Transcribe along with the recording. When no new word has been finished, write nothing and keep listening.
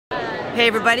Hey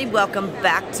everybody, welcome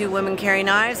back to Women Carry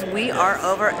Knives. We are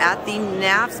over at the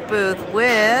Knafs booth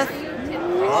with...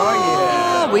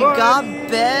 we got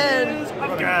Ben.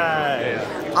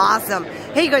 Guys. Awesome.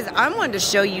 Hey you guys, I wanted to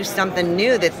show you something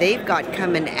new that they've got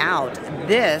coming out.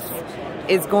 This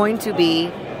is going to be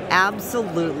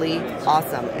absolutely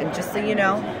awesome. And just so you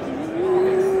know...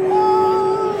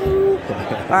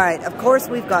 Alright, of course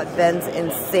we've got Ben's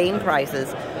insane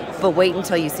prices. But wait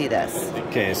until you see this.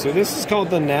 Okay, so this is called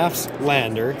the Knafs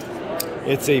Lander.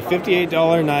 It's a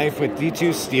 $58 knife with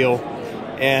D2 steel.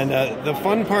 And the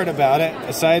fun part about it,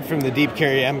 aside from the deep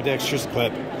carry ambidextrous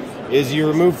clip, is you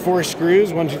remove 4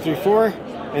 screws, 1, 2, 3, 4,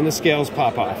 and the scales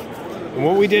pop off. And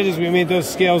what we did is we made those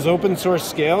scales open source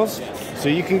scales, so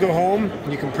you can go home,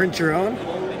 you can print your own,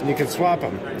 and you can swap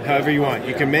them however you want.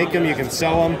 You can make them, you can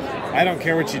sell them. I don't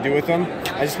care what you do with them.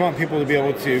 I just want people to be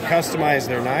able to customize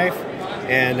their knife.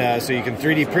 And so you can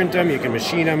 3D print them, you can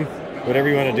machine them, whatever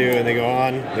you want to do, and they go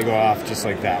on, they go off just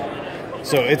like that.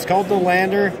 So it's called the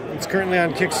Lander. It's currently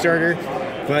on Kickstarter,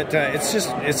 but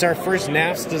it's our first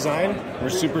Knafs design. We're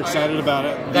super excited about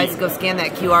it. Guys, go scan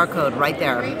that QR code right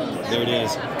there. There it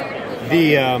is.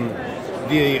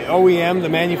 The OEM, the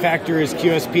manufacturer is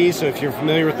QSP, so if you're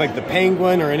familiar with like the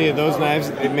Penguin or any of those knives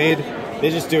that they've made, they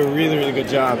just do a really, really good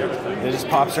job. It just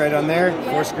pops right on there,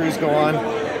 4 screws go on,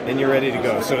 and you're ready to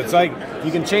go. So it's like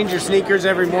you can change your sneakers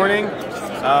every morning.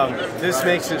 This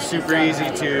makes it super easy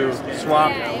to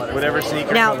swap whatever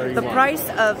sneaker color you want. Now, the price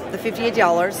of the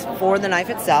 $58 for the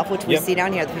knife itself, which we see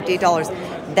down here, the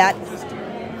 $58, that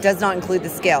does not include the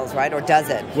scales, right? Or does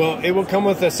it? Well, it will come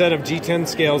with a set of G10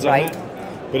 scales on it.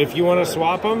 But if you want to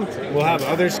swap them, we'll have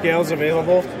other scales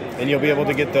available, and you'll be able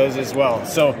to get those as well.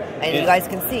 So, and you guys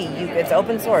can see, it's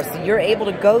open source. So you're able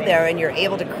to go there and you're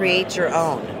able to create your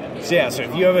own. So yeah, so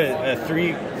if you have a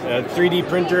 3D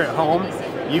printer at home,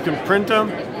 you can print them,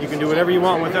 you can do whatever you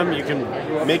want with them, you can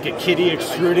make a kitty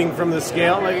extruding from the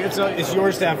scale. Like it's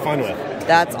yours to have fun with.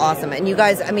 That's awesome. And you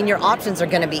guys, I mean, your options are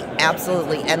going to be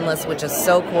absolutely endless, which is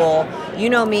so cool. You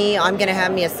know me, I'm going to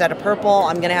have me a set of purple,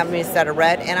 I'm going to have me a set of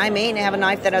red, and I may have a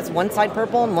knife that has one side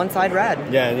purple and one side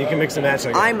red. Yeah, and you can mix and match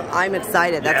like that. I'm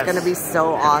excited. That's going to be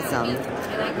so awesome.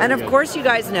 And of course, you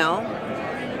guys know,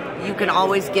 you can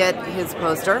always get his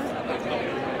poster,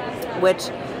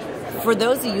 which, for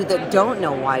those of you that don't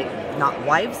know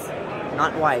knives.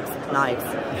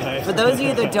 For those of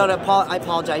you that don't, I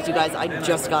apologize, you guys, I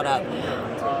just got up.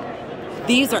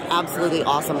 These are absolutely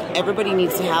awesome. Everybody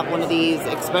needs to have one of these,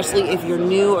 especially if you're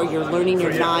new or you're learning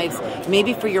your knives.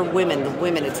 Maybe for your women,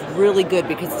 it's really good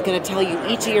because it's going to tell you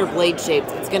each of your blade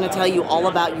shapes. It's going to tell you all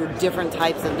about your different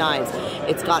types of knives.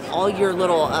 It's got all your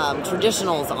little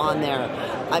traditionals on there.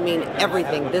 I mean,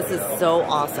 everything. This is so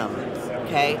awesome,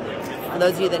 okay? For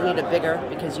those of you that need it bigger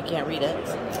because you can't read it,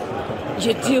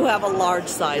 you do have a large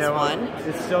size one.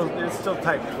 It's still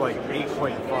typed like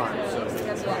 8-point font. So.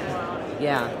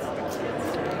 Yeah.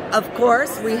 Of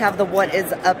course, we have the What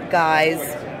Is Up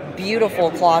Guys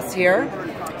beautiful cloths here.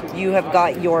 You have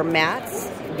got your mats.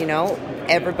 You know,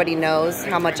 everybody knows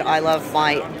how much I love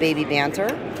my Baby Banter.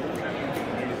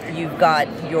 You've got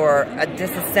your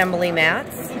disassembly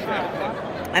mats.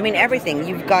 I mean, everything.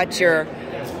 You've got your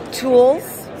tools,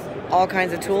 all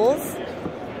kinds of tools.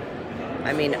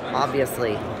 I mean,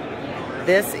 obviously,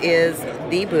 this is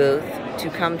the booth to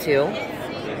come to.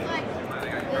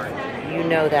 You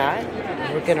know that.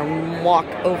 We're going to walk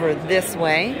over this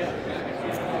way.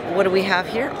 What do we have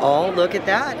here? Oh, look at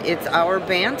that. It's our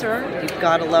banter. You've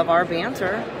got to love our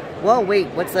banter. Whoa, wait,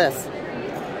 what's this?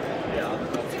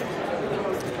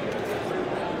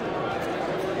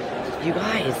 You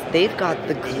guys, they've got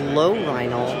the glow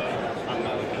vinyl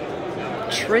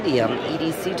tritium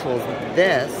EDC tools.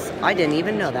 This, I didn't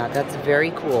even know that. That's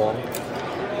very cool.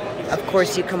 Of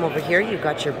course, you come over here, you've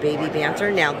got your Baby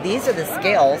Banter. Now, these are the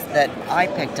scales that I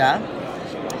picked up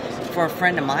for a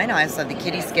friend of mine. I also have the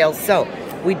kitty scales. So,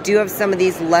 we do have some of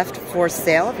these left for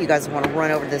sale if you guys want to run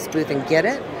over to this booth and get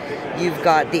it. You've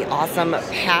got the awesome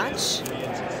patch.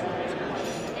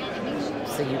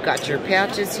 So, you've got your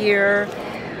patches here.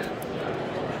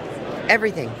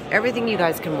 Everything you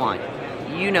guys can want.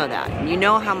 You know that. You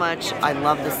know how much I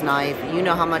love this knife. You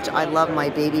know how much I love my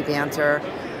Baby Banter.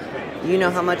 You know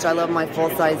how much I love my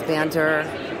full-size Banter.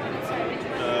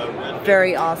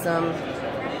 Very awesome.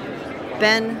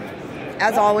 Ben,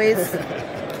 as always,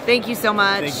 thank you so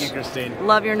much. Thank you, Christine.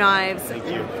 Love your knives. Thank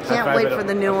you. Can't wait for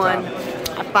the new one.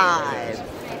 High five.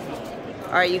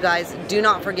 All right, you guys, do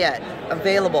not forget,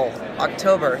 available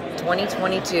October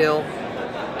 2022.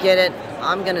 Get it.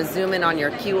 I'm going to zoom in on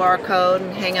your QR code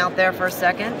and hang out there for a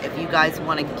second. If you guys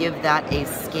want to give that a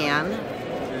scan,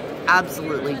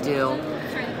 absolutely do.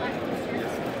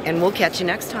 And we'll catch you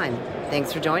next time.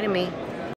 Thanks for joining me.